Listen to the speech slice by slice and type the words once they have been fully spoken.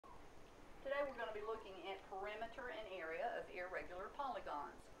we're going to be looking at perimeter and area of irregular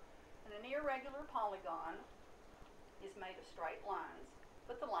polygons. And an irregular polygon is made of straight lines,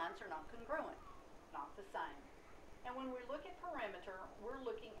 but the lines are not congruent, not the same. And when we look at perimeter, we're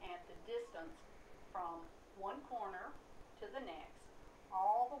looking at the distance from one corner to the next,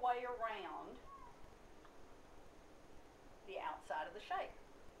 all the way around the outside of the shape.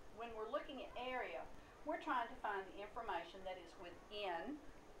 When we're looking at area, we're trying to find the information that is within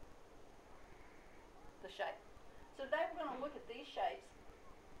the shape. So today we're going to look at these shapes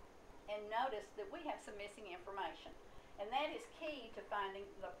and notice that we have some missing information. And that is key to finding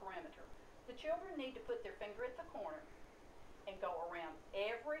the perimeter. The children need to put their finger at the corner and go around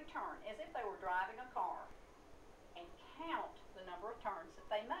every turn as if they were driving a car and count the number of turns that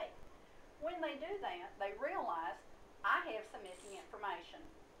they make. When they do that, they realize I have some missing information.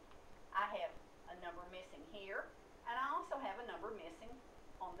 I have a number missing here, and I also have a number missing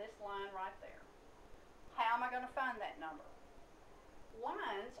on this line right there. How am I going to find that number?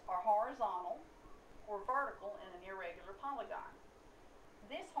 Lines are horizontal or vertical in an irregular polygon.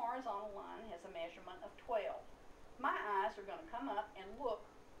 This horizontal line has a measurement of 12. My eyes are going to come up and look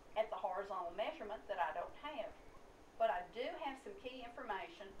at the horizontal measurement that I don't have. But I do have some key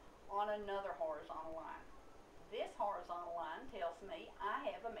information on another horizontal line. This horizontal line tells me I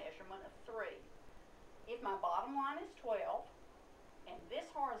have a measurement of 3. If my bottom line is 12 and this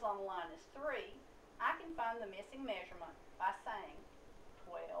horizontal line is 3, I can find the missing measurement by saying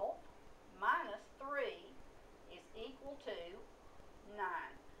 12 minus 3 is equal to 9.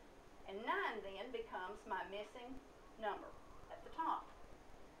 And 9 then becomes my missing number at the top.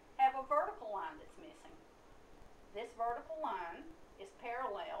 Have a vertical line that's missing. This vertical line is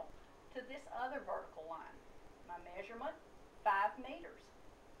parallel to this other vertical line. My measurement, 5 meters.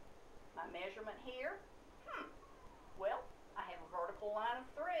 My measurement here, well, I have a vertical line of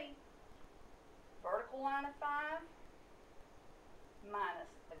 3. Vertical line of 5 minus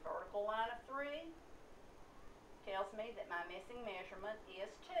a vertical line of 3 tells me that my missing measurement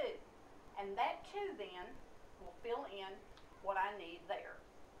is 2. And that 2 then will fill in what I need there.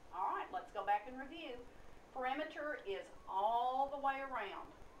 All right, let's go back and review. Perimeter is all the way around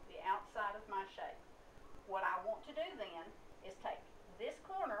the outside of my shape. What I want to do then is take this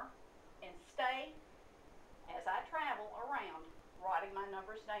corner and stay as I travel around writing my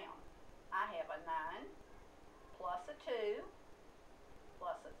numbers down. I have a 9 plus a 2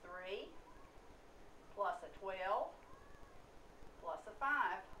 plus a 3 plus a 12 plus a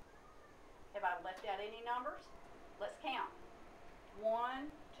 5. Have I left out any numbers? Let's count.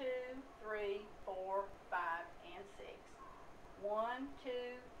 1, 2, 3, 4, 5, and 6. 1, 2,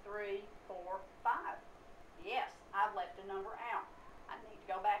 3, 4, 5. Yes, I've left a number out. I need to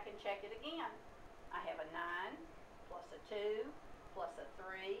go back and check it again. I have a 9 plus a 2 plus a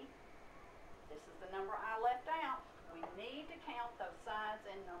 3. This is the number I left out. We need to count those sides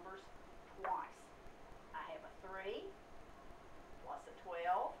and numbers twice. I have a 3 plus a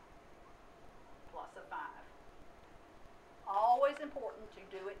 12 plus a 5. Always important to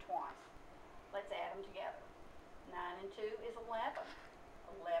do it twice. Let's add them together. 9 and 2 is 11.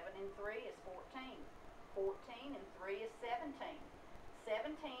 11 and 3 is 14. 14 and 3 is 17.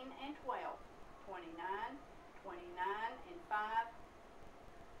 17 and 12. 29. 29 and 5.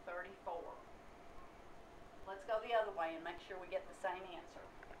 34. Let's go the other way and make sure we get the same answer.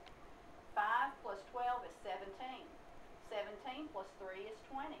 5 plus 12 is 17. 17 plus 3 is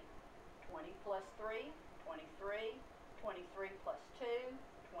 20. 20 plus 3, 23. 23 plus 2,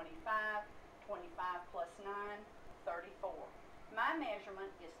 25. 25 plus 9, 34. My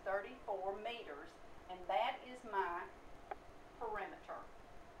measurement is 34 meters, and that is my perimeter.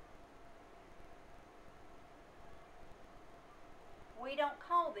 We don't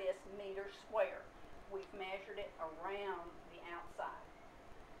call this meters squared. We've measured it around the outside.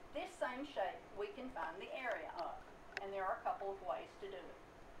 This same shape we can find the area of, and there are a couple of ways to do it.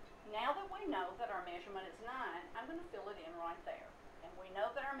 Now that we know that our measurement is 9, I'm going to fill it in right there. And we know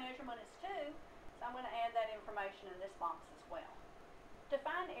that our measurement is 2, so I'm going to add that information in this box as well. To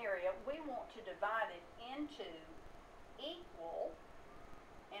find area, we want to divide it into equal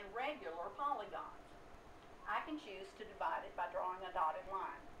and regular polygons. I can choose to divide it by drawing a dotted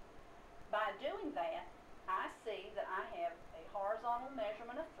line. By doing that, I see that I have a horizontal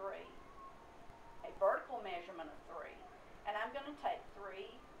measurement of 3, a vertical measurement of 3, and I'm going to take 3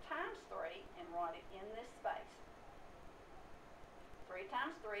 times 3 and write it in this space. 3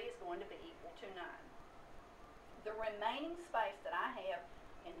 times 3 is going to be equal to 9. The remaining space that I have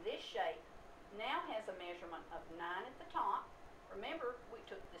in this shape now has a measurement of 9 at the top. Remember, we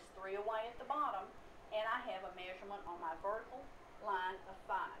took this 3 away at the bottom, and I have a measurement on my vertical line of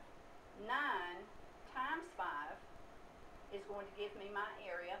 5. 9 going to give me my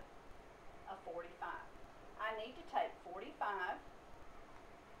area of 45. I need to take 45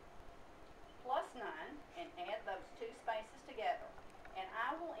 plus 9 and add those two spaces together, and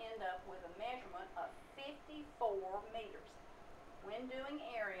I will end up with a measurement of 54 meters. When doing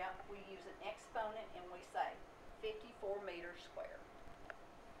area, we use an exponent and we say 54 meters squared.